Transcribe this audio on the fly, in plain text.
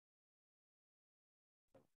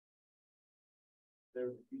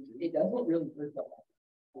It doesn't really hurt that much.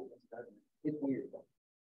 It's weird.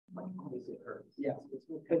 It hurts. Yeah,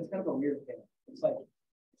 it's kind of a weird thing. It's like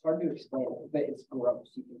it's hard to explain, but it's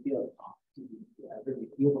gross. You can feel it pop. Yeah, you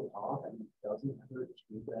feel the pop and it doesn't hurt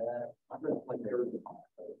too bad. I really like the pop.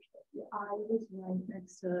 Yeah. I was right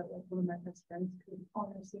next to like one of my best friends because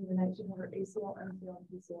on her senior night she had her ACL, MCL, and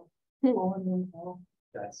PCL all in one fall.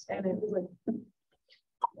 That's and it was like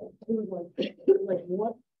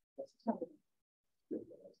what?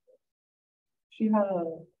 She had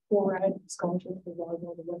a full-ride scholarship for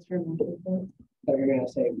volleyball to Western Washington. So you're gonna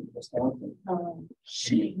say Wisconsin?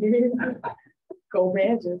 She did. Go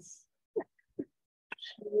Badgers.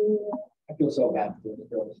 I feel so bad for the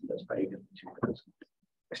girls. That's pretty good.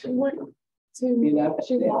 She went to.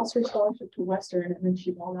 She lost her scholarship to Western, and then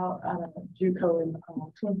she balled out at a JUCO in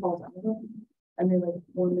Twin Falls, Iowa, and they like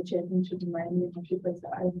won the championship in Miami, and she plays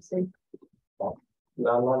at Iowa State.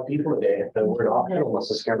 Not a lot of people today. The word optional must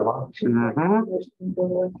have scared them off.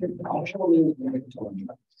 Optional means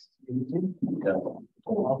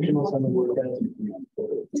Optional on the word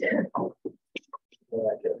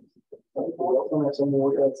also have some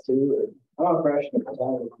workouts too. I'm a freshman.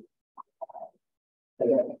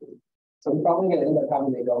 So I'm probably gonna end up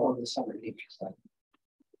having to go home this summer. It's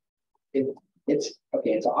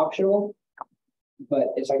okay. It's optional,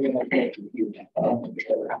 but it's like you're not going to you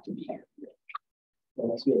have to be here.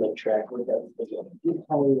 Unless we have like track workouts, you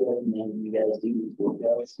probably recommend you guys do these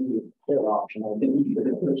workouts. They're optional. It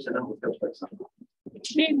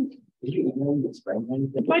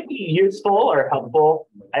might be useful or helpful.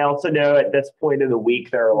 I also know at this point in the week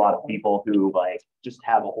there are a lot of people who like just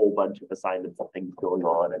have a whole bunch of assignments and things going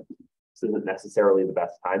on, and this isn't necessarily the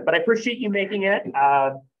best time. But I appreciate you making it.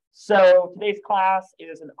 So today's class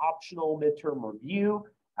is an optional midterm review.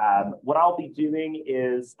 What I'll be doing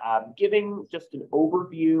is giving just an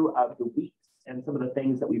overview of the weeks and some of the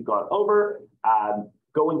things that we've gone over,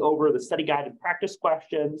 going over the study guide and practice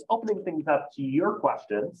questions, opening things up to your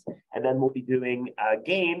questions, and then we'll be doing a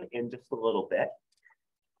game in just a little bit.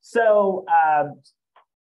 So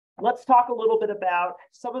let's talk a little bit about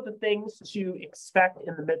some of the things to expect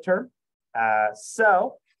in the midterm.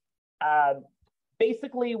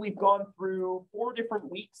 Basically, we've gone through 4 different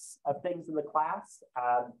weeks of things in the class,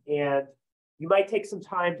 and you might take some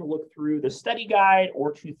time to look through the study guide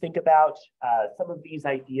or to think about some of these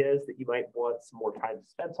ideas that you might want some more time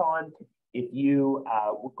spent on if you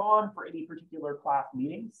were gone for any particular class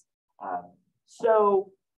meetings.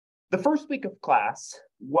 So the first week of class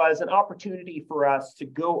was an opportunity for us to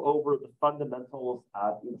go over the fundamentals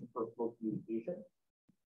of interpersonal communication.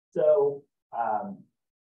 So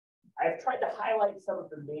I've tried to highlight some of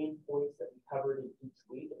the main points that we covered in each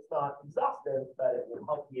week. It's not exhaustive, but it will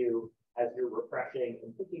help you as you're refreshing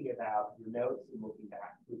and thinking about your notes and looking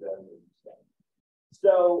back through them.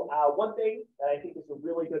 So one thing that I think is a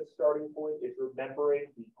really good starting point is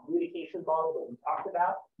remembering the communication model that we talked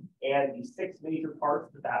about and the 6 major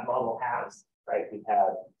parts that that model has, right? We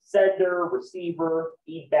have sender, receiver,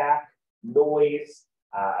 feedback, noise,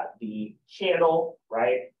 the channel,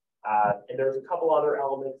 right? And there's a couple other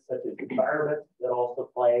elements such as environment that also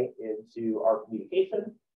play into our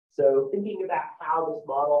communication. So thinking about how this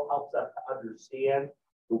model helps us to understand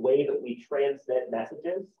the way that we transmit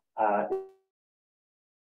messages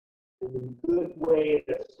is a good way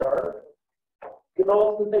to start. You can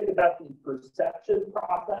also think about the perception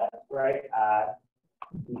process, right?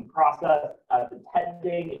 The process of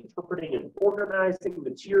intending, interpreting, and organizing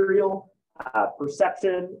material.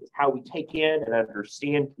 Perception is how we take in and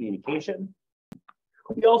understand communication.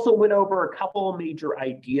 We also went over a couple major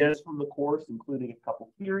ideas from the course, including a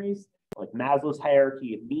couple theories, like Maslow's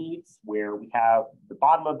hierarchy of needs, where we have the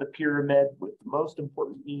bottom of the pyramid with the most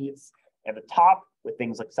important needs, and the top with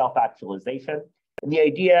things like self-actualization, and the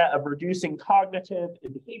idea of reducing cognitive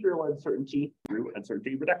and behavioral uncertainty through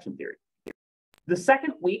uncertainty reduction theory. The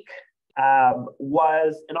second week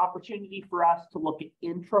was an opportunity for us to look at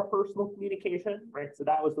intrapersonal communication, right? So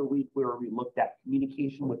that was the week where we looked at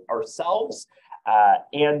communication with ourselves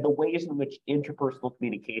and the ways in which interpersonal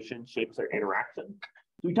communication shapes our interaction.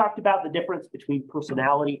 We talked about the difference between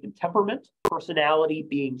personality and temperament, personality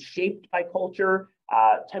being shaped by culture,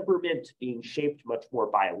 temperament being shaped much more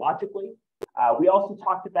biologically. We also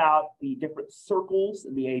talked about the different circles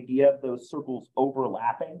and the idea of those circles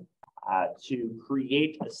overlapping to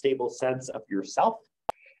create a stable sense of yourself.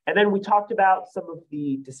 And then we talked about some of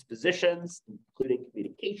the dispositions, including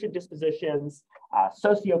communication dispositions,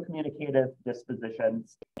 socio-communicative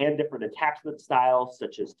dispositions, and different attachment styles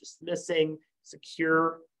such as dismissing,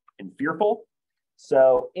 secure, and fearful.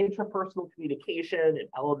 So intrapersonal communication and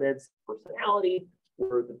elements of personality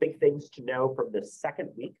were the big things to know from this second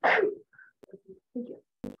week. Thank you.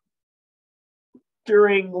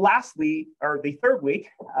 During last week, or the third week,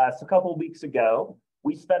 so a couple of weeks ago,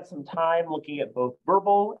 we spent some time looking at both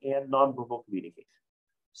verbal and nonverbal communication.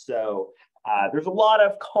 So there's a lot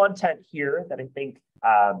of content here that I think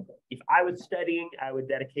if I was studying, I would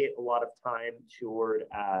dedicate a lot of time toward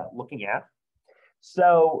looking at.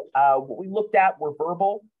 So what we looked at were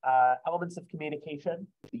verbal elements of communication,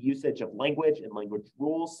 the usage of language and language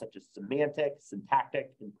rules such as semantic,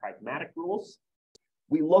 syntactic, and pragmatic rules.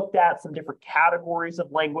 We looked at some different categories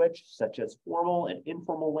of language, such as formal and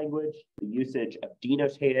informal language, the usage of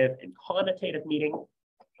denotative and connotative meaning.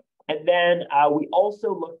 And then we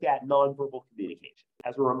also looked at nonverbal communication.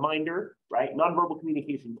 As a reminder, right, nonverbal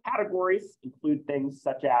communication categories include things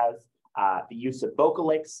such as the use of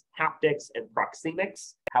vocalics, haptics, and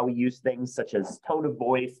proxemics, how we use things such as tone of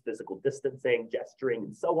voice, physical distancing, gesturing,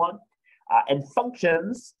 and so on. And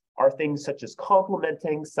functions are things such as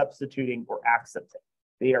complementing, substituting, or accenting.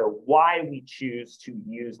 They are why we choose to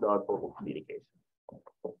use nonverbal communication.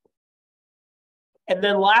 And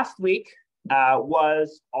then last week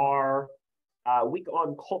was our week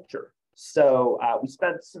on culture. So we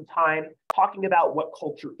spent some time talking about what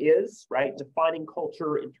culture is, right? Defining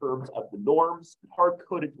culture in terms of the norms,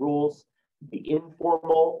 hard-coded rules, the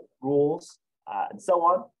informal rules, and so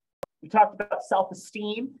on. We talked about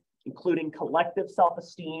self-esteem, including collective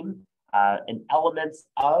self-esteem and elements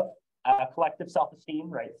of collective self-esteem,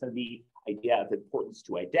 right? So the idea of importance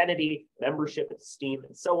to identity, membership, esteem,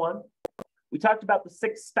 and so on. We talked about the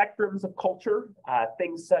 6 spectrums of culture,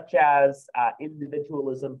 things such as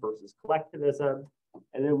individualism versus collectivism.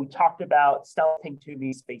 And then we talked about Stella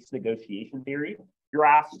Tengtumi's space negotiation theory. If you're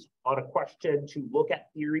asked on a question to look at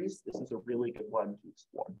theories, this is a really good one to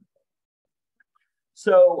explore.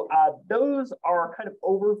 So those are kind of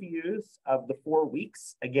overviews of the 4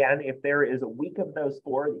 weeks. Again, if there is a week of those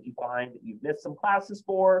 4 that you find that you've missed some classes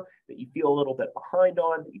for, that you feel a little bit behind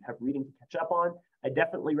on, that you have reading to catch up on, I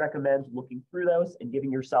definitely recommend looking through those and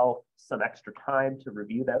giving yourself some extra time to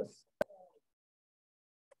review those.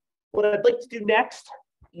 What I'd like to do next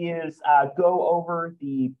is go over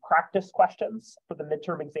the practice questions for the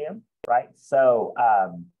midterm exam, right? So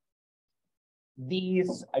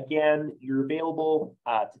these, again, you're available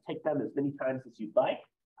to take them as many times as you'd like,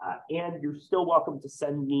 and you're still welcome to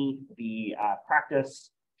send me the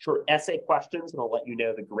practice short essay questions, and I'll let you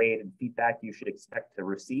know the grade and feedback you should expect to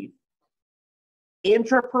receive.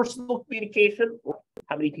 Intrapersonal communication,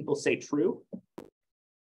 how many people say true?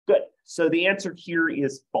 Good. So the answer here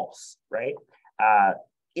is false, right?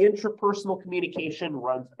 Intrapersonal communication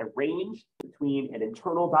runs a range between an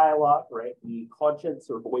internal dialogue, right? The conscience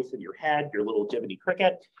or voice in your head, your little Jiminy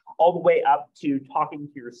Cricket, all the way up to talking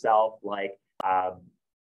to yourself, like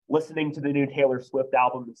listening to the new Taylor Swift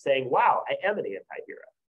album and saying, wow, I am an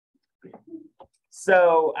anti-hero.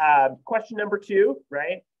 So question number 2,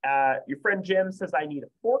 right? Your friend Jim says, I need a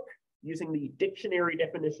fork. Using the dictionary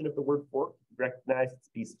definition of the word fork, recognize it's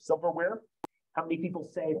a piece of silverware. How many people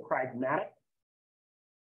say pragmatic,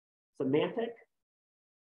 semantic,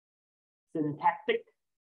 syntactic,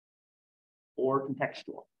 or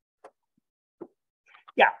contextual?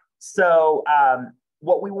 Yeah, so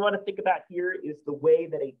what we want to think about here is the way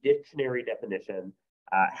that a dictionary definition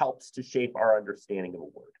helps to shape our understanding of a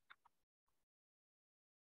word.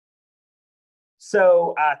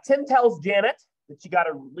 So Tim tells Janet that she got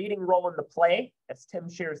a leading role in the play. As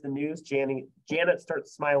Tim shares the news, Janet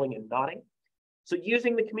starts smiling and nodding. So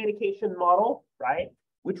using the communication model, right,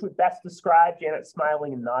 which would best describe Janet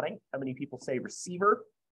smiling and nodding? How many people say receiver,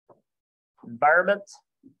 environment,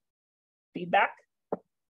 feedback,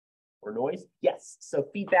 or noise? Yes, so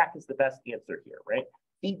feedback is the best answer here, right?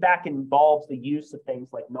 Feedback involves the use of things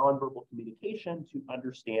like nonverbal communication to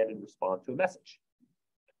understand and respond to a message.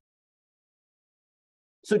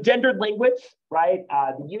 So gendered language, right?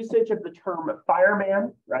 The usage of the term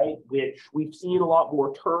fireman, right? Which we've seen a lot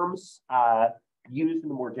more terms used in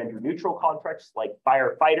the more gender neutral contexts like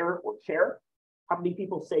firefighter or chair. How many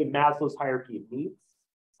people say Maslow's hierarchy of needs?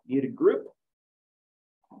 Muted group,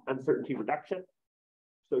 uncertainty reduction,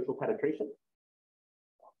 social penetration.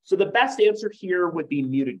 So the best answer here would be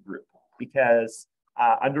muted group, because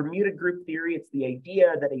under muted group theory, it's the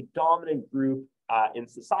idea that a dominant group in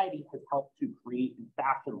society has helped to create and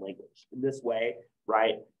fashion language in this way,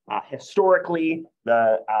 right? Historically,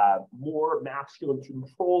 the more masculine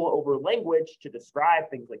control over language to describe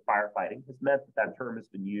things like firefighting has meant that that term has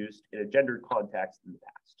been used in a gendered context in the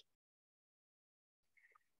past.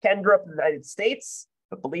 Ken grew up in the United States,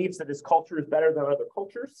 but believes that his culture is better than other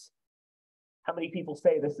cultures. How many people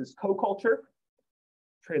say this is co-culture,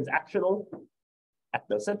 transactional,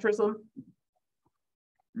 Ethnocentrism,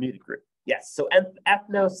 muted group. Yes, so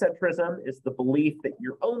ethnocentrism is the belief that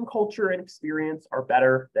your own culture and experience are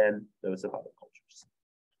better than those of other cultures.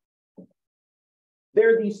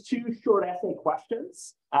 There are these two short essay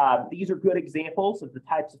questions. These are good examples of the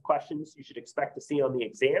types of questions you should expect to see on the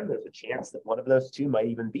exam. There's a chance that one of those two might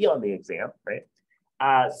even be on the exam, right?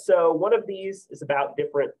 So one of these is about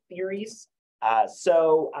different theories.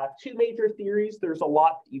 Two major theories. There's a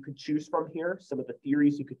lot that you could choose from here. Some of the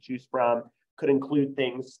theories you could choose from could include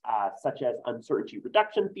things such as uncertainty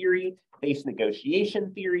reduction theory, base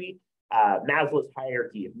negotiation theory, Maslow's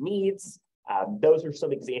hierarchy of needs. Those are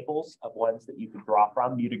some examples of ones that you could draw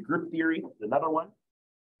from. Muted group theory is another one.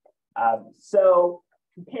 So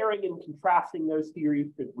comparing and contrasting those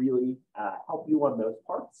theories could really help you on those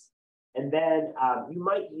parts. And then you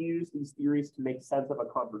might use these theories to make sense of a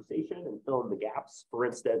conversation and fill in the gaps. For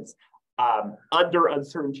instance, under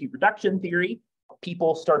uncertainty reduction theory,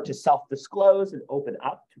 people start to self-disclose and open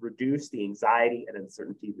up to reduce the anxiety and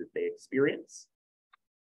uncertainty that they experience.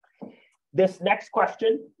 This next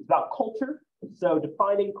question is about culture. So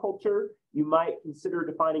defining culture, you might consider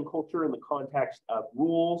defining culture in the context of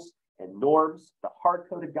rules and norms, the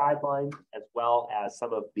hard-coded guidelines, as well as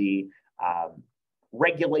some of the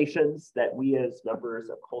regulations that we as members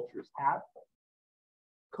of cultures have.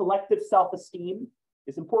 Collective self-esteem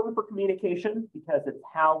is important for communication because it's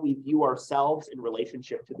how we view ourselves in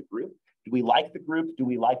relationship to the group. Do we like the group? Do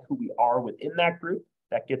we like who we are within that group?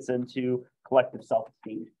 That gets into collective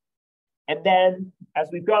self-esteem. And then, as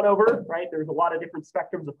we've gone over, right, there's a lot of different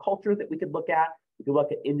spectrums of culture that we could look at. We could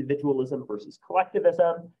look at individualism versus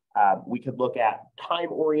collectivism. We could look at time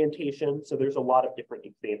orientation. So there's a lot of different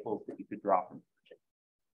examples that you could draw from.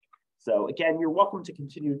 So again, you're welcome to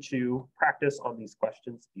continue to practice on these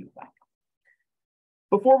questions if you like.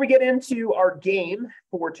 Before we get into our game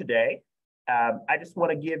for today, I just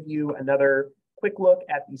want to give you another quick look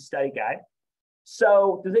at the study guide.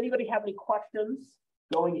 So does anybody have any questions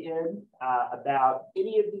going in about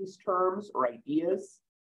any of these terms or ideas?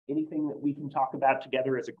 Anything that we can talk about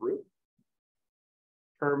together as a group?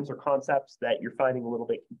 Terms or concepts that you're finding a little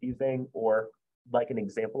bit confusing or like an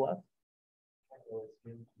example of?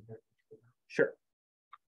 Sure.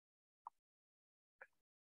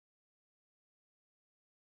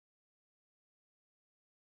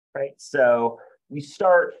 Right, so we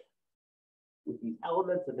start with these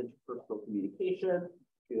elements of interpersonal communication,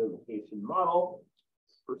 communication model,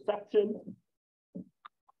 perception,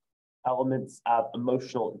 elements of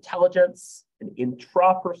emotional intelligence and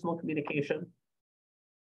intrapersonal communication,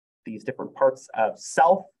 these different parts of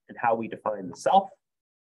self and how we define the self,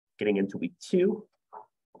 getting into week 2.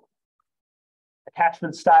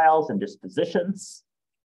 Attachment styles and dispositions.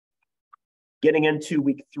 Getting into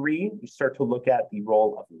week 3, we start to look at the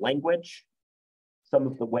role of language, some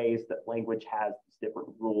of the ways that language has these different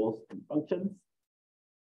rules and functions.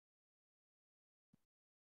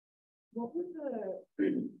 What were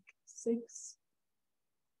the 6,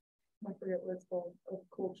 I forget what it's called, of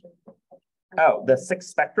culture? Oh, the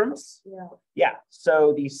 6 spectrums? Yeah. Yeah,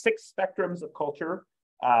 so the 6 spectrums of culture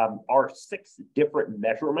are 6 different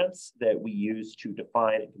measurements that we use to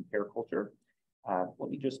define and compare culture.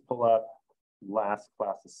 Let me just pull up last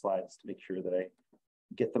class's slides to make sure that I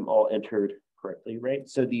get them all entered correctly, right?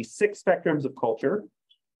 So the 6 spectrums of culture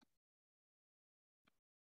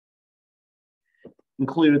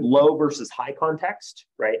include low versus high context,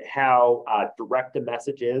 right? How direct a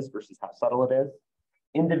message is versus how subtle it is.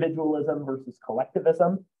 Individualism versus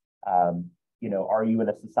collectivism. You know, are you in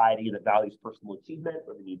a society that values personal achievement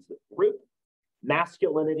or the needs of the group?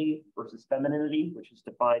 Masculinity versus femininity, which is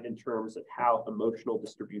defined in terms of how emotional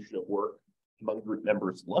distribution of work among group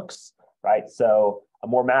members looks, right? So a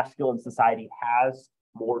more masculine society has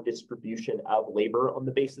more distribution of labor on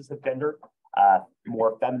the basis of gender,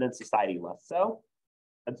 more feminine society less so.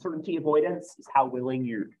 Uncertainty avoidance is how willing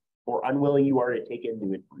you or unwilling you are to take in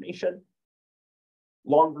new information.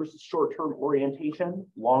 Long versus short-term orientation.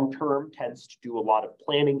 Long-term tends to do a lot of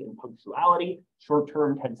planning and punctuality.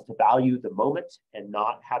 Short-term tends to value the moment and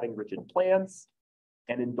not having rigid plans.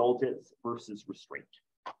 And indulgence versus restraint.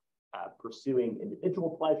 Pursuing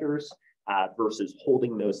individual pleasures versus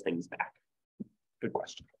holding those things back. Good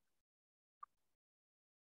question.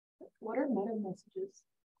 What are meta messages?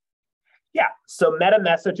 Yeah, so meta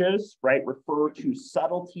messages, right, refer to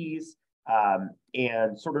subtleties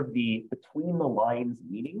and sort of the between the lines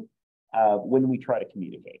meaning when we try to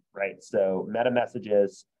communicate, right? So meta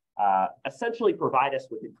messages essentially provide us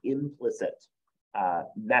with an implicit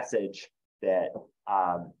message that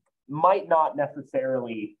might not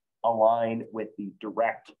necessarily align with the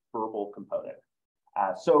direct verbal component.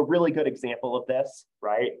 So a really good example of this,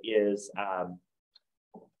 right, is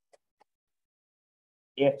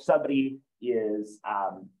if somebody is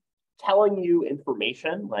telling you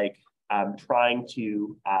information, like trying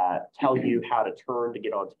to tell you how to turn to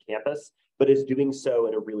get onto campus, but is doing so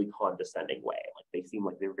in a really condescending way. Like they seem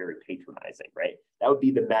like they're very patronizing, right? That would be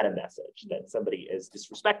the meta message, that somebody is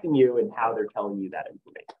disrespecting you and how they're telling you that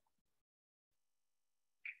information.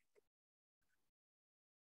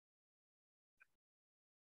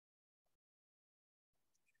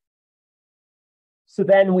 So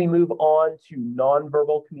then we move on to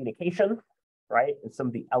nonverbal communication, right? And some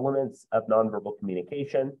of the elements of nonverbal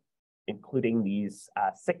communication, including these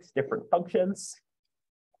 6 different functions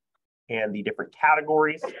and the different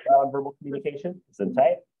categories of nonverbal communication,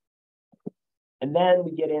 and then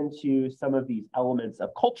we get into some of these elements of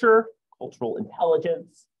culture, cultural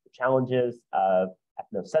intelligence, the challenges of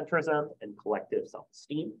ethnocentrism and collective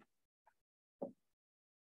self-esteem.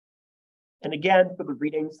 And again, for the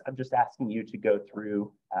readings, I'm just asking you to go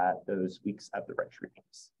through those weeks of the Wrench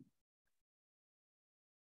readings.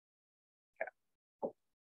 Okay.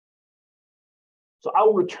 So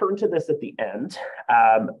I'll return to this at the end,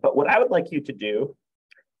 but what I would like you to do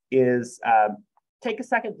is take a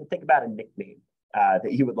second to think about a nickname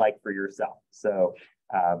that you would like for yourself. So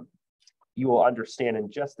you will understand in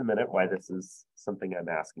just a minute why this is something I'm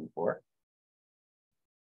asking for.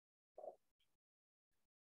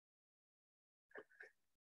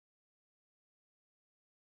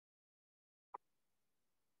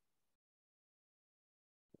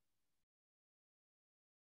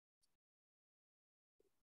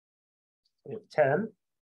 We have 10.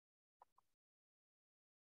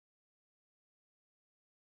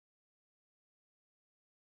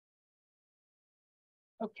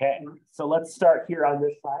 Okay, so let's start here on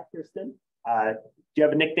this side, Kirsten. Do you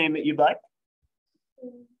have a nickname that you'd like?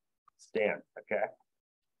 Stan, okay.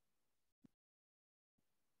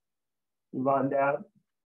 Move on down.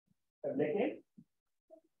 Have a nickname?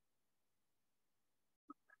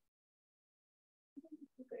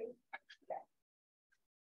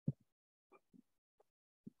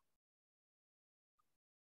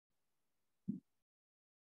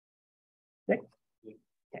 Nick?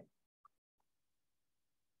 Okay.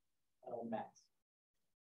 Max.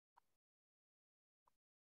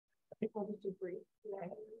 I think we'll just do brief. Yeah.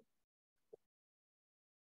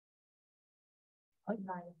 Like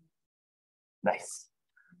 9. Nice.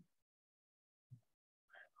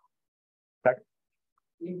 Okay.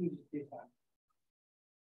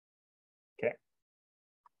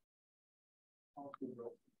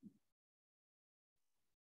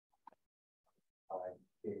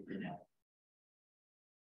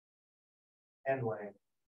 And Wayne.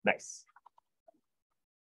 Nice.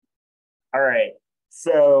 All right.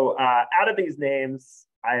 So out of these names,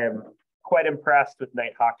 I am quite impressed with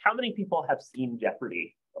Nighthawk. How many people have seen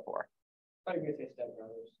Jeopardy before? I'm going to say Step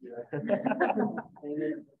Brothers.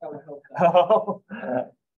 Oh,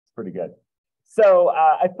 it's pretty good. So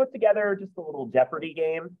I put together just a little Jeopardy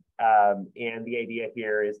game. And the idea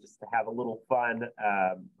here is just to have a little fun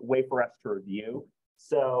way for us to review.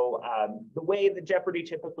 So the way the Jeopardy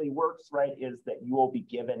typically works, right, is that you will be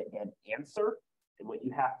given an answer. And what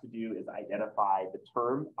you have to do is identify the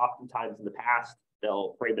term. Oftentimes in the past,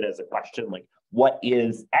 they'll frame it as a question like, what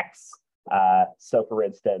is X? So for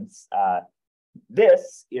instance,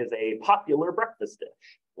 this is a popular breakfast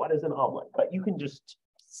dish. What is an omelet? But you can just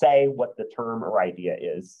say what the term or idea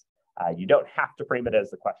is. You don't have to frame it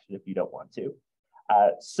as a question if you don't want to.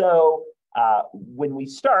 So when we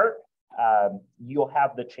start, you'll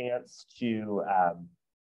have the chance to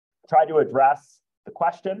try to address the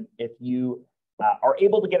question. If you are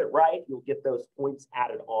able to get it right, you'll get those points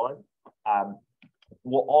added on.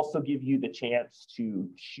 We'll also give you the chance to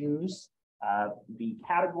choose the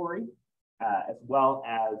category as well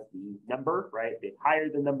as the number, right? The higher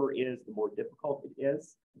the number is, the more difficult it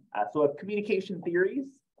is. So of communication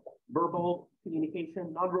theories, verbal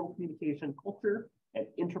communication, nonverbal communication, culture, and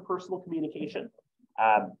interpersonal communication.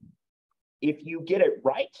 If you get it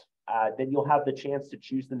right, then you'll have the chance to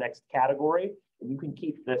choose the next category, and you can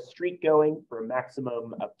keep the streak going for a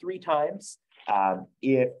maximum of 3 times.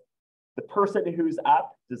 If the person who's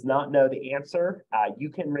up does not know the answer, you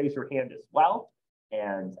can raise your hand as well.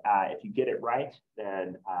 And if you get it right,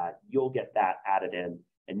 then you'll get that added in,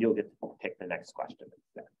 and you'll get to pick the next question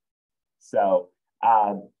instead. So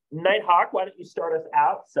Nighthawk, why don't you start us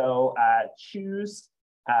out? So choose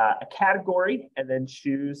a category and then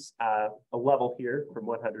choose a level here from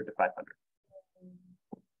 100 to 500.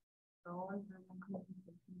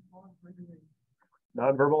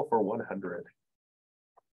 Nonverbal for 100.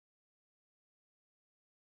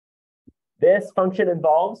 This function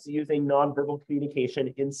involves using nonverbal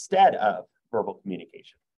communication instead of verbal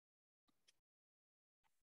communication.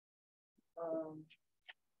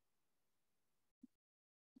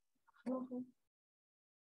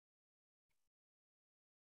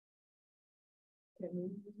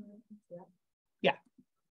 Yeah.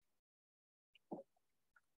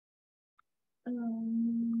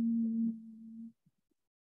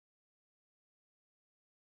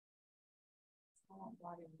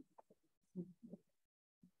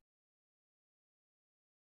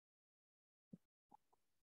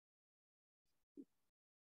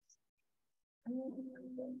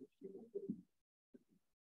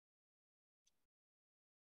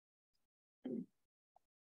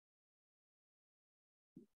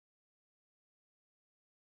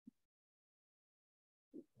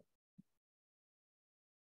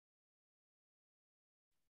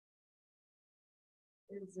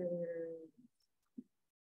 Is there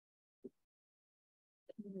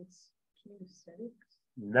kinesthetics?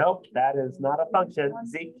 Nope, that is not a function.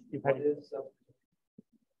 Zeke,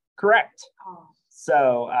 correct. Oh.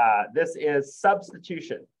 So this is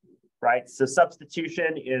substitution, right? So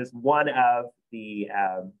substitution is one of the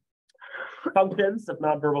functions of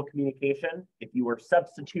nonverbal communication. If you are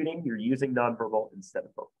substituting, you're using nonverbal instead of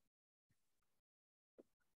verbal.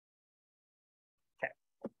 Okay.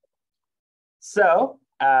 So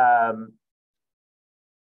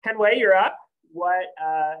Kenway, you're up. What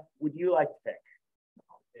would you like to pick?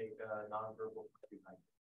 I'll take nonverbal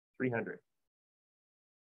 300.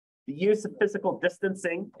 The use of physical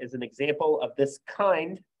distancing is an example of this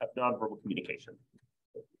kind of nonverbal communication.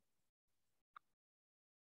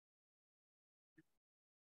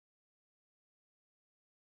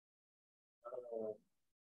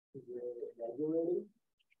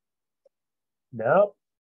 No.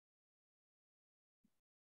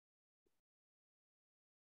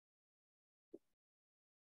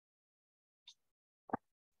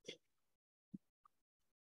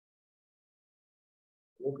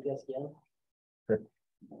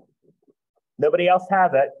 Nobody else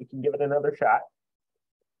has it. You can give it another shot.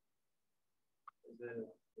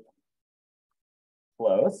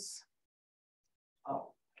 Close.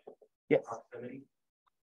 Oh. Yes. Proximity.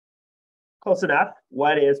 Close enough.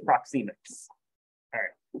 What is proxemics? All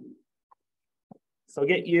right. So I'll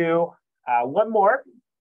get you one more.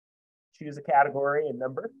 Choose a category and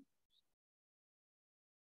number.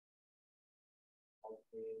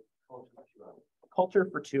 Culture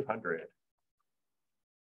for 200.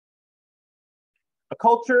 A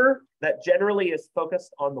culture that generally is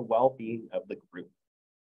focused on the well-being of the group.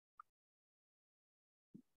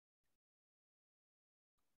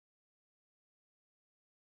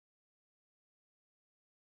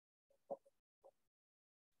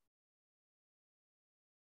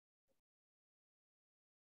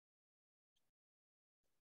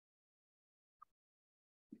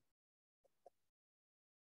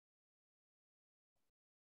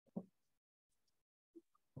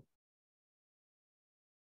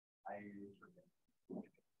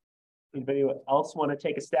 Anybody else want to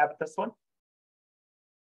take a stab at this one?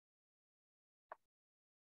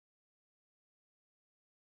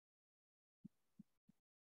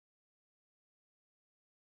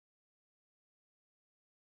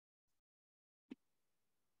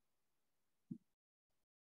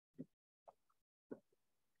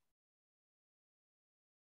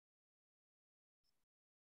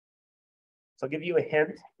 So I'll give you a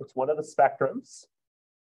hint. It's one of the spectrums.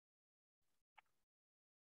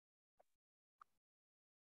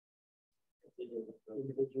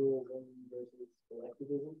 Individualism versus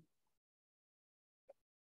collectivism.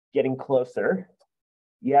 Getting closer.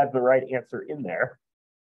 You have the right answer in there.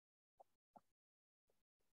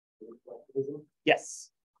 Collectivism.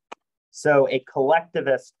 Yes. So a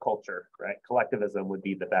collectivist culture, right? Collectivism would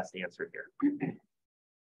be the best answer here.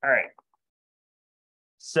 All right.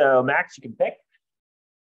 So Max, you can pick.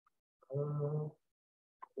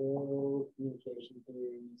 Communication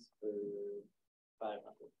theories for 500.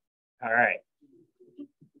 All right.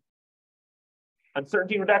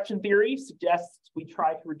 Uncertainty reduction theory suggests we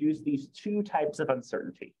try to reduce these two types of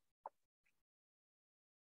uncertainty.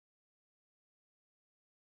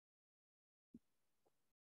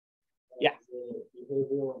 Yeah.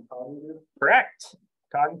 Behavioral and cognitive. Correct.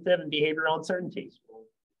 Cognitive and behavioral uncertainty.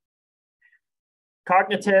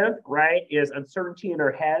 Cognitive, right, is uncertainty in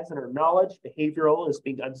our heads and our knowledge. Behavioral is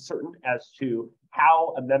being uncertain as to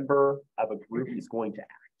how a member of a group is going to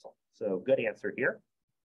act. So good answer here.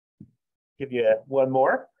 Give you one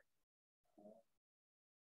more.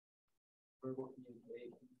 Verbal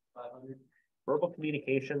communication, 500. Verbal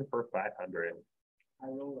communication for 500. High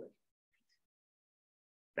roller.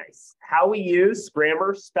 Nice. How we use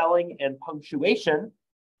grammar, spelling, and punctuation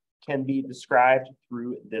can be described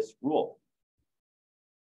through this rule.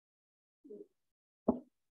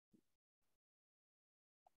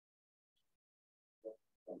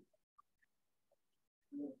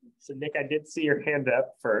 So Nick, I did see your hand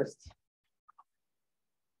up first.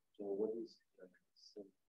 So what is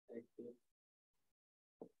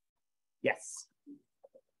Yes.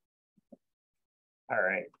 All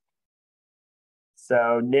right.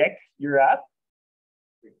 So Nick, you're up.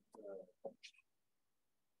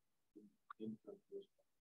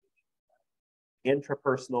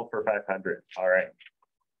 Intrapersonal for 500. All right.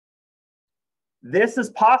 This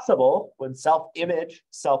is possible when self-image,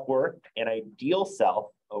 self-worth, and ideal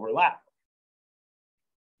self overlap.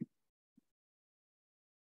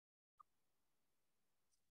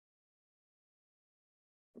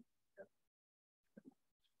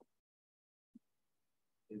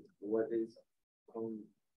 what is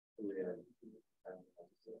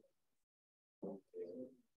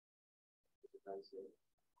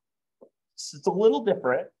It's a little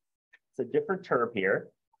different. It's a different term here.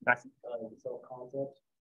 self-concept?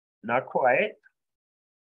 Not quite.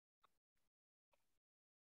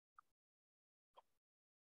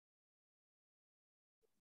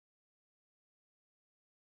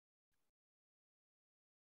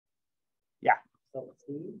 Yeah.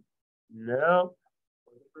 Self-esteem? No.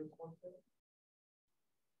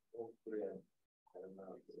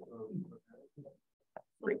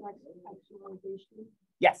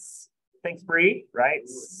 Yes. Thanks, Bree. Right.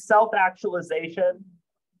 Self-actualization.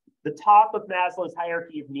 The top of Maslow's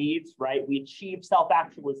hierarchy of needs, right? We achieve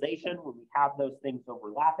self-actualization when we have those things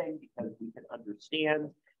overlapping because we can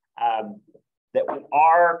understand that we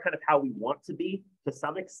are kind of how we want to be to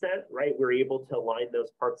some extent, right? We're able to line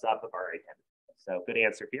those parts up of our identity. So good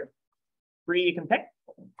answer here. Bree, you can pick.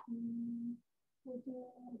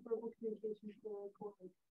 Verbal communication for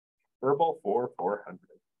 400. Verbal for 400.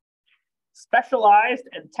 Specialized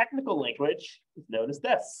and technical language is known as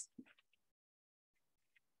this.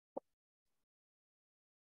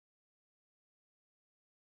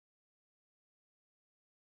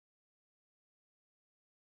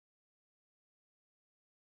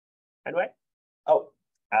 Anyway,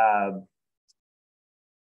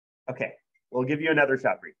 okay, we'll give you another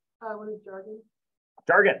shot, Bree. What is jargon?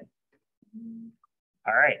 Jargon.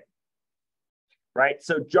 All right. Right.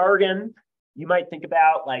 So jargon, you might think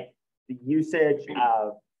about like the usage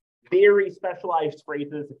of very specialized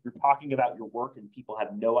phrases. If you're talking about your work and people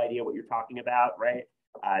have no idea what you're talking about, right?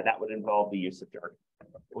 That would involve the use of jargon.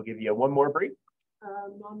 We'll give you one more, Bree.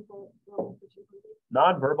 Non-verbal for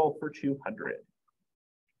 200. Nonverbal for 200.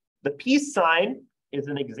 The peace sign is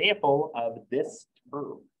an example of this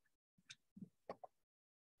term.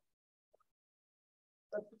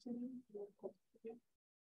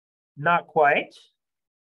 Not quite.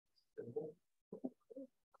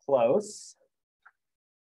 Close.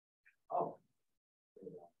 Oh.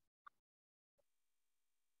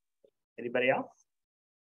 Anybody else?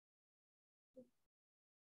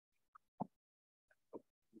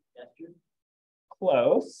 Gesture?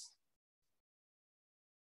 Close.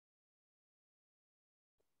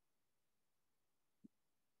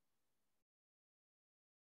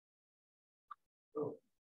 Oh,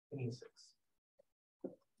 26.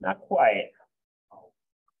 Not quite.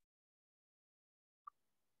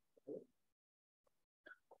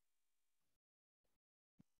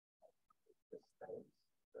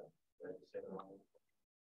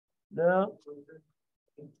 No.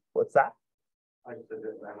 What's that? I just said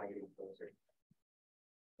that I'm getting closer.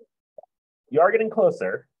 You are getting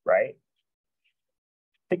closer, right?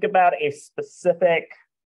 Think about a specific,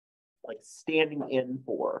 like standing in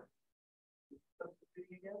for.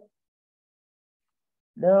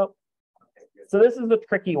 No. So this is a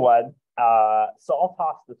tricky one. So I'll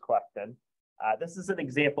toss this question. This is an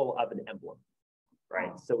example of an emblem,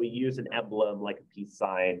 right? So we use an emblem like a peace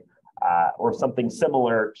sign or something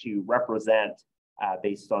similar to represent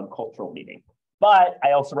based on cultural meaning. But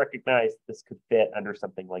I also recognize this could fit under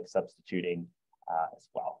something like substituting as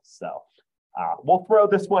well. So we'll throw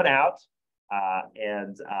this one out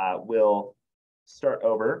and we'll start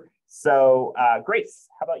over. So Grace,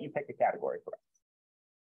 how about you pick a category for us?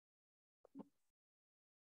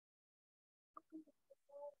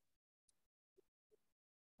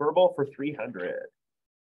 Verbal for 300.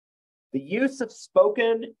 The use of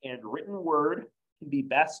spoken and written word can be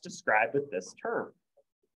best described with this term.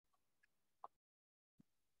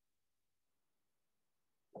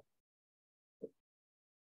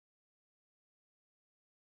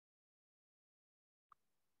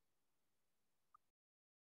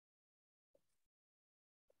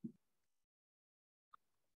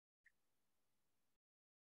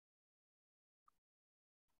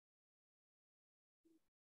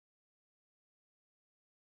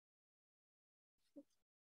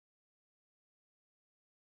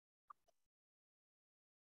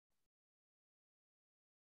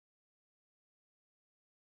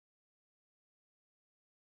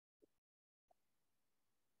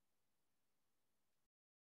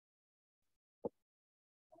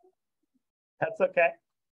 That's okay.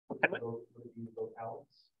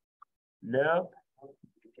 No.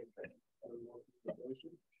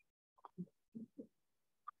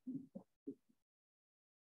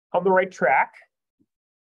 On the right track.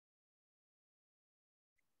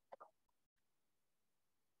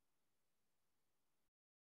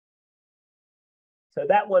 So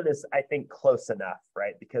that one is, I think, close enough,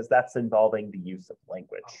 right? Because that's involving the use of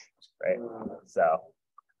language, right? So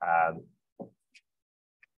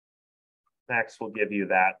Max will give you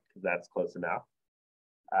that because that's close enough.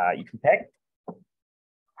 You can pick.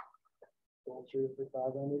 Culture for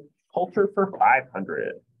 500. Culture for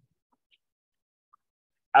 500.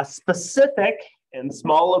 A specific and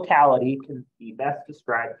small locality can be best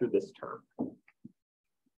described through this term.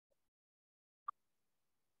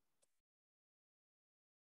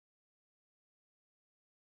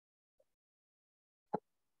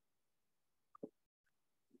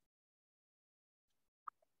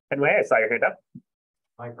 Anyway, I saw your hand up.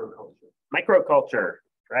 Microculture. Microculture,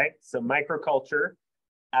 right? So microculture,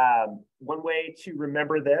 one way to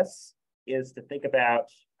remember this is to think about,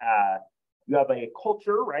 you have a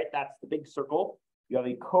culture, right? That's the big circle. You have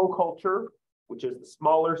a co-culture, which is the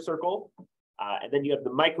smaller circle. And then you have the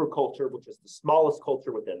microculture, which is the smallest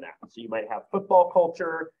culture within that. So you might have football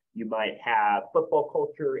culture, you might have football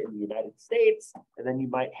culture in the United States, and then you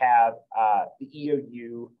might have the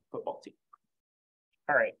EOU football team.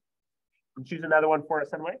 All right, choose another one for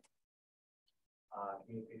us, anyway.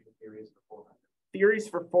 Communication theories for 400. Theories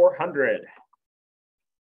for 400.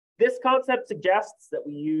 This concept suggests that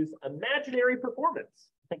we use imaginary performance.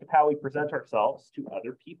 Think of how we present ourselves to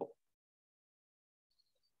other people.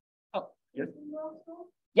 Oh, yes.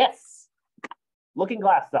 Yes. Looking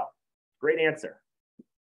glass, though. Great answer.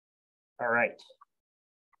 All right.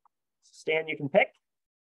 Stan, you can pick.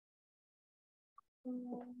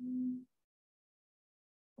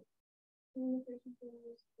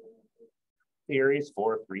 Theories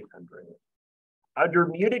for 300. Under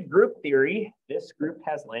muted group theory, this group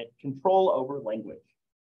has control over language.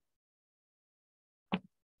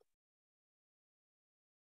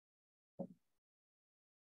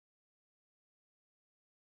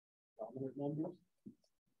 Dominant members.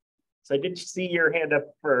 So I did see your hand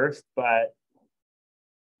up first, but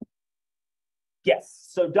yes,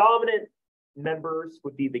 so dominant members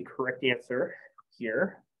would be the correct answer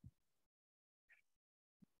here.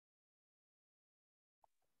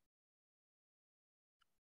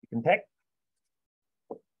 You can pick.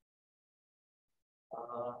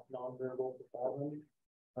 Nonverbal for 500.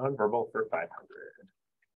 Nonverbal for 500.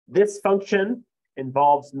 This function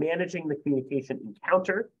involves managing the communication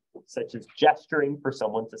encounter, such as gesturing for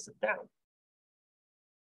someone to sit down.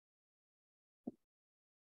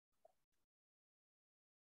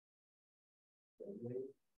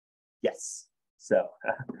 Yes. So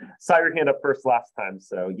saw your hand up first last time.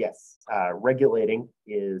 So yes, regulating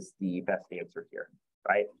is the best answer here,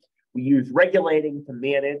 right? We use regulating to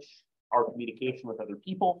manage our communication with other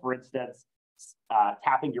people. For instance,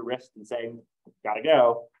 tapping your wrist and saying, gotta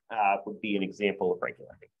go, would be an example of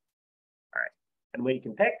regulating. All right, and what you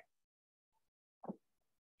can pick?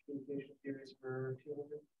 Communication theories for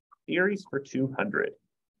 200. Theories for 200.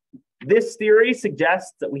 This theory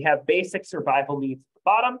suggests that we have basic survival needs at the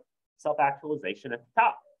bottom, self-actualization at the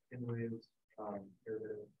top. And Williams,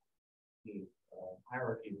 the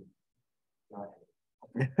hierarchy. What's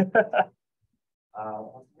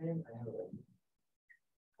the name? I have it.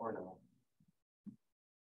 Or no.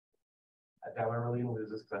 I want to really lose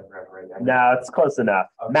this because I forgot right now. No, it's close enough.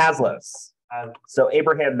 Okay. Maslow's. So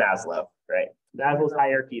Abraham Maslow, right? Maslow's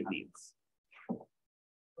hierarchy of needs.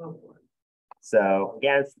 So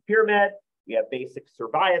again, it's the pyramid. We have basic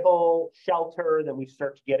survival, shelter, then we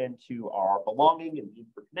start to get into our belonging and need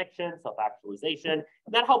for connection, self-actualization, and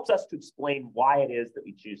that helps us to explain why it is that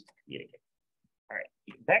we choose to communicate. All right,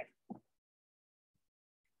 you can pick.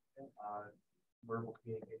 Verbal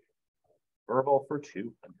communication. Verbal for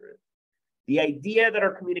 200. The idea that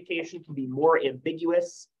our communication can be more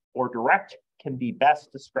ambiguous or direct can be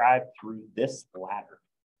best described through this ladder.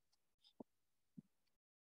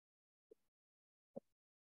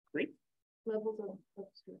 Great. Levels of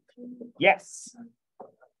abstraction. Yes.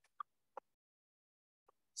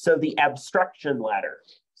 So the abstraction ladder.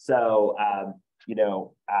 So,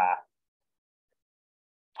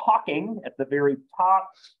 talking at the very top,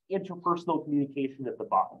 interpersonal communication at the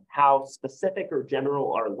bottom. How specific or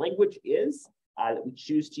general our language is that we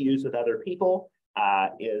choose to use with other people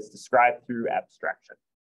is described through abstraction.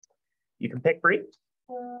 You can pick, Bree.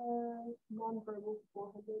 Nonverbal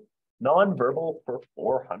 400. Nonverbal for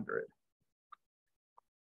 400.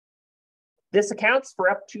 This accounts for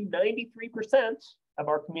up to 93% of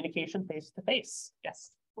our communication face to face?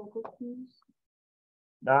 Yes. Vocal cues.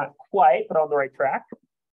 Not quite, but on the right track.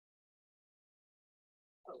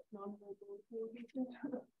 Oh, non-verbal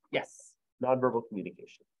communication. Yes, nonverbal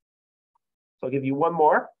communication. So I'll give you one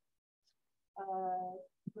more.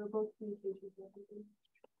 Verbal communication.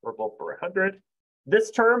 Verbal for 100.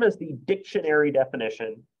 This term is the dictionary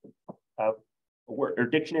definition of a word, or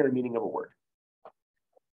dictionary meaning of a word.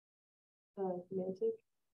 Semantic.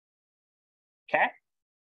 Okay.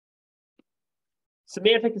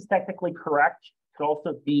 Semantic is technically correct. Could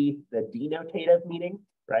also be the denotative meaning,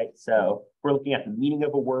 right? So we're looking at the meaning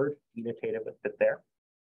of a word. Denotative would fit there.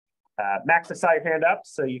 Max, I saw your hand up,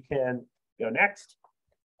 so you can go next.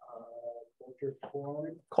 Culture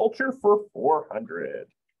 400. Culture for 400.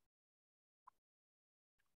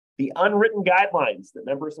 The unwritten guidelines that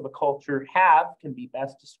members of a culture have can be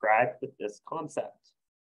best described with this concept.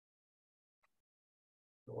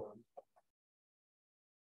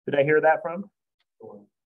 Did I hear that from?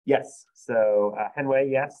 Yes. So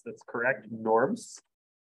Henway, yes, that's correct. Norms,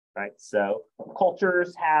 right? So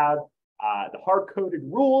cultures have the hard-coded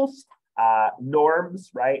rules,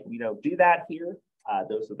 norms, right? We don't do that here.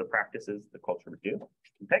 Those are the practices the culture would do. You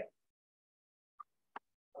can pick.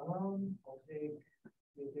 I'll take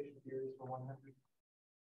communication theories for 100.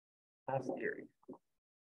 Class theory.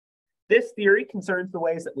 This theory concerns the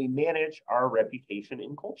ways that we manage our reputation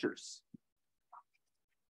in cultures.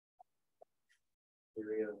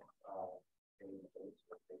 Theory of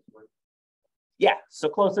Yeah, so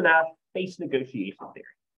close enough. Face negotiation theory.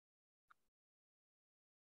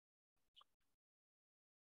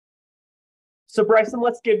 So Bryson,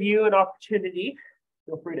 let's give you an opportunity.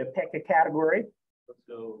 Feel free to pick a category. Let's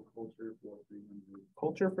go culture for 300.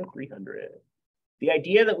 Culture for 300. The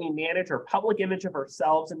idea that we manage our public image of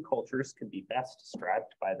ourselves and cultures can be best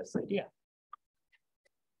described by this idea.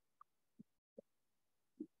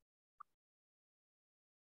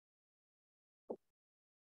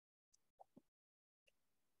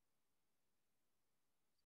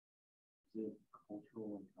 Is it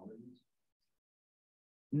cultural intelligence?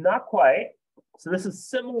 Not quite. So this is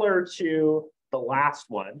similar to the last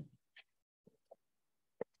one.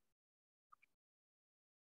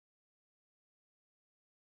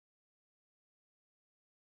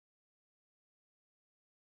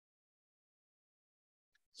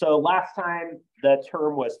 So last time the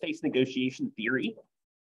term was face negotiation theory.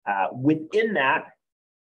 Within that,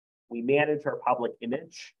 we manage our public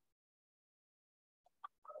image.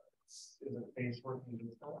 Is it face work?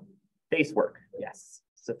 Face work, yes.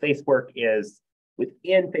 So face work is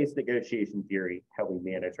within face negotiation theory, how we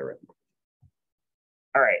manage our reputation.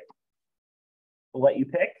 All right, we'll let you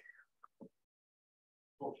pick.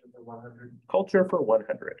 Culture for 100. Culture for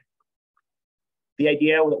 100. The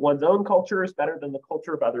idea that one's own culture is better than the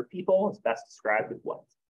culture of other people is best described with what?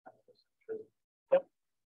 Yep.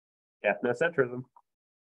 Ethnocentrism.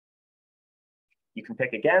 You can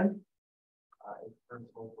pick again.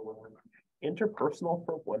 Interpersonal for 100. Interpersonal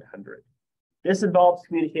for 100. This involves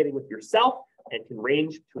communicating with yourself and can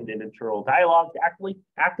range between an internal dialogue to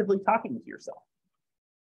actively talking to yourself.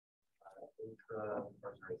 Interpersonal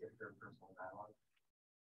dialogue.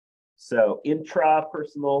 So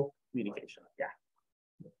intrapersonal communication, yeah.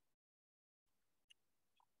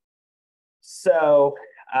 So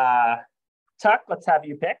Tuck, let's have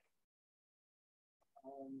you pick.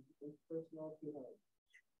 Interpersonal 200.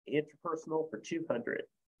 Interpersonal for 200.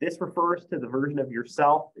 This refers to the version of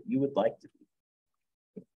yourself that you would like to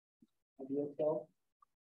be. Ideal self.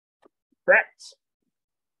 Correct.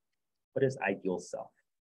 What is ideal self?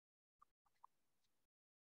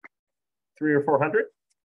 300 or 400?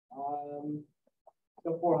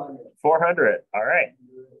 So 400. 400. All right.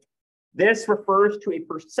 This refers to a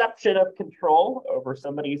perception of control over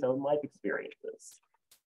somebody's own life experiences.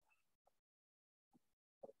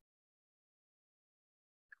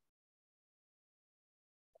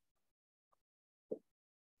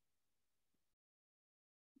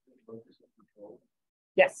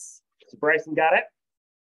 Yes. So Bryson got it.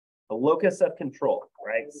 A locus of control,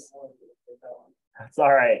 right? That's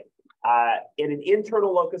all right. In an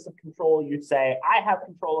internal locus of control, you'd say, I have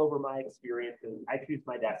control over my experiences. I choose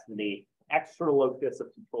my destiny. External locus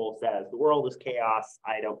of control says, the world is chaos.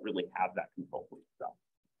 I don't really have that control for myself.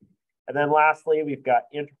 And then lastly, we've got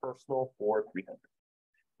interpersonal for 300.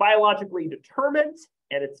 Biologically determined,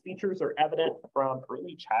 and its features are evident from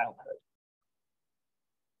early childhood.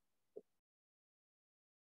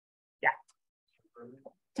 Yeah.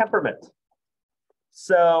 Temperament.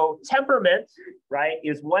 So temperament, right,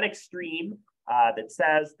 is one extreme that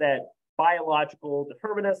says that biological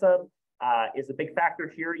determinism is a big factor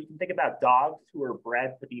here. You can think about dogs who are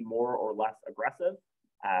bred to be more or less aggressive.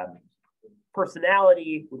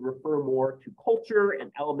 Personality would refer more to culture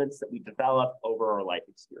and elements that we develop over our life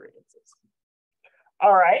experiences.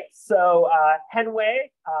 All right, so Henway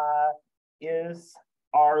is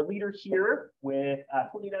our leader here with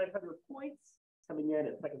 2,900 points. Coming in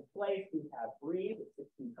at second place, we have Bree with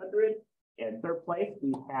 1,600. And third place,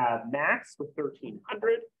 we have Max with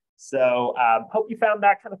 1,300. So hope you found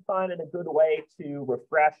that kind of fun and a good way to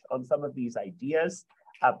refresh on some of these ideas.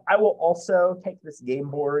 I will also take this game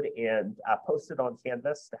board and post it on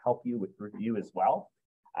Canvas to help you with review as well.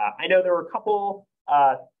 I know there were a couple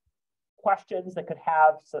questions that could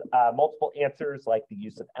have multiple answers, like the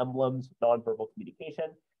use of emblems, nonverbal communication.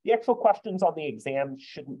 The actual questions on the exam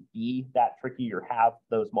shouldn't be that tricky or have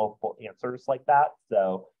those multiple answers like that.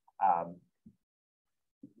 So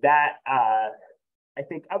I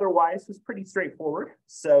think otherwise is pretty straightforward.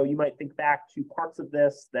 So you might think back to parts of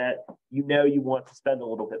this that you know you want to spend a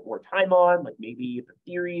little bit more time on, like maybe the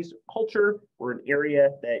theories, culture, or an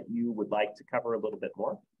area that you would like to cover a little bit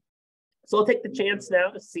more. So I'll take the chance now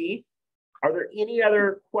to see, are there any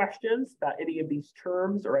other questions about any of these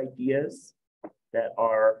terms or ideas that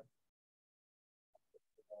are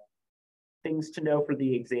things to know for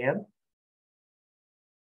the exam?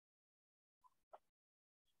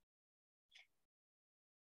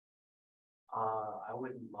 I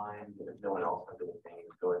wouldn't mind if no one else has anything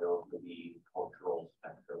going over the cultural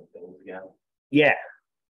spectrum things again. Yeah.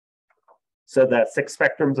 So the 6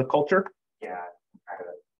 spectrums of culture? Yeah, kind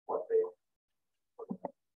of what they.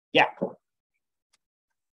 Yeah.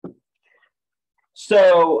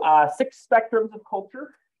 So 6 spectrums of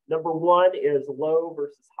culture. Number 1 is low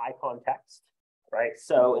versus high context, right?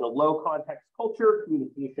 So in a low context culture,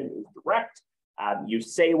 communication is direct. You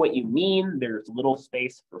say what you mean. There's little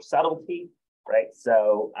space for subtlety, right?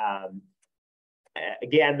 So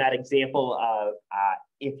again, that example of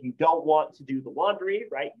if you don't want to do the laundry,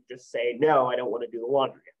 right? You just say, no, I don't want to do the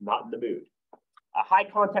laundry. I'm not in the mood. A high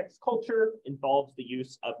context culture involves the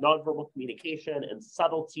use of nonverbal communication and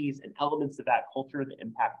subtleties and elements of that culture that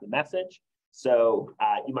impact the message. So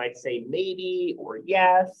you might say maybe or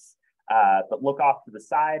yes, but look off to the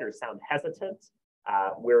side or sound hesitant,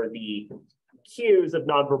 where the cues of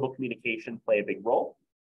nonverbal communication play a big role.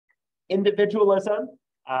 Individualism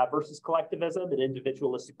versus collectivism in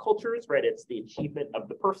individualistic cultures, right? It's the achievement of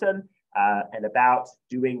the person and about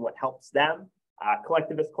doing what helps them.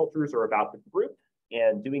 Collectivist cultures are about the group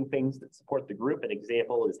and doing things that support the group. An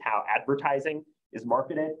example is how advertising is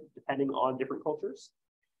marketed depending on different cultures.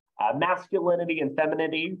 Masculinity and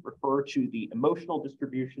femininity refer to the emotional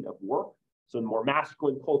distribution of work. So in more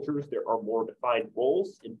masculine cultures, there are more defined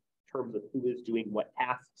roles in terms of who is doing what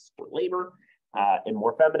tasks for labor. In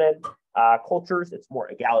more feminine cultures, it's more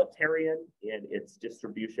egalitarian in its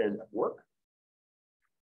distribution of work.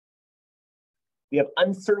 We have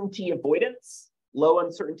uncertainty avoidance. Low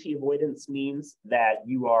uncertainty avoidance means that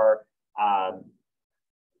you are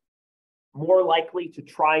more likely to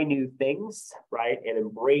try new things, right, and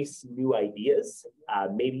embrace new ideas.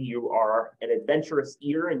 Maybe you are an adventurous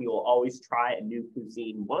eater and you'll always try a new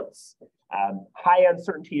cuisine once. High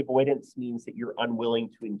uncertainty avoidance means that you're unwilling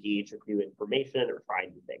to engage with new information or try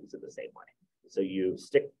new things in the same way. So you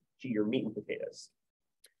stick to your meat and potatoes.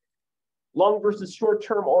 Long versus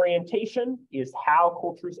short-term orientation is how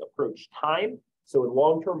cultures approach time. So in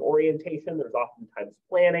long-term orientation, there's oftentimes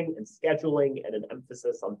planning and scheduling and an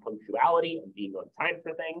emphasis on punctuality and being on time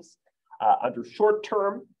for things. Under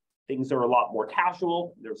short-term, things are a lot more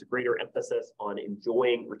casual. There's a greater emphasis on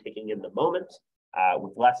enjoying or taking in the moment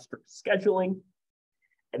with less strict scheduling.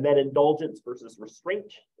 And then indulgence versus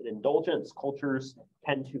restraint. In indulgence, cultures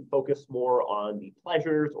tend to focus more on the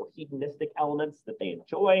pleasures or hedonistic elements that they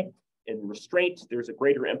enjoy. In restraint, there's a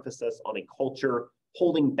greater emphasis on a culture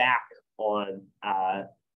holding back on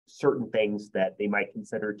certain things that they might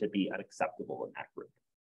consider to be unacceptable in that group.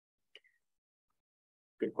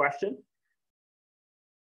 Good question.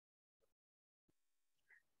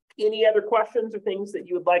 Any other questions or things that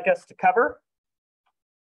you would like us to cover?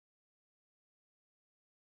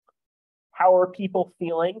 How are people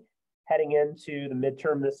feeling heading into the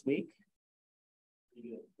midterm this week?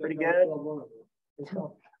 Pretty good.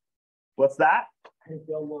 What's that?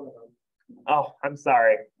 Oh, I'm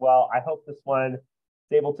sorry. Well, I hope this one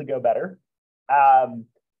is able to go better.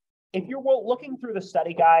 If you're looking through the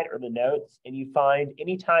study guide or the notes and you find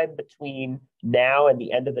any time between now and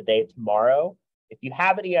the end of the day tomorrow, if you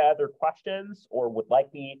have any other questions or would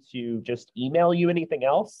like me to just email you anything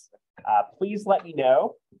else, please let me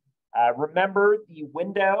know. Remember, the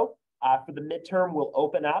window for the midterm will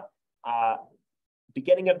open up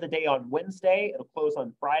beginning of the day on Wednesday. It'll close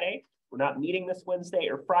on Friday. We're not meeting this Wednesday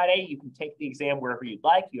or Friday. You can take the exam wherever you'd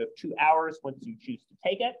like. You have 2 hours once you choose to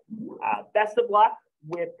take it. Best of luck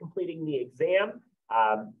with completing the exam.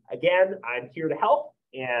 Again, I'm here to help,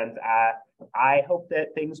 and I hope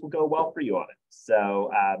that things will go well for you on it.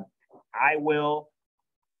 So I will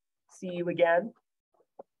see you again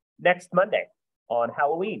next Monday on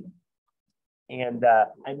Halloween. And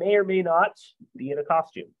I may or may not be in a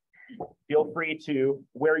costume. Feel free to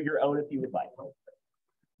wear your own if you would like.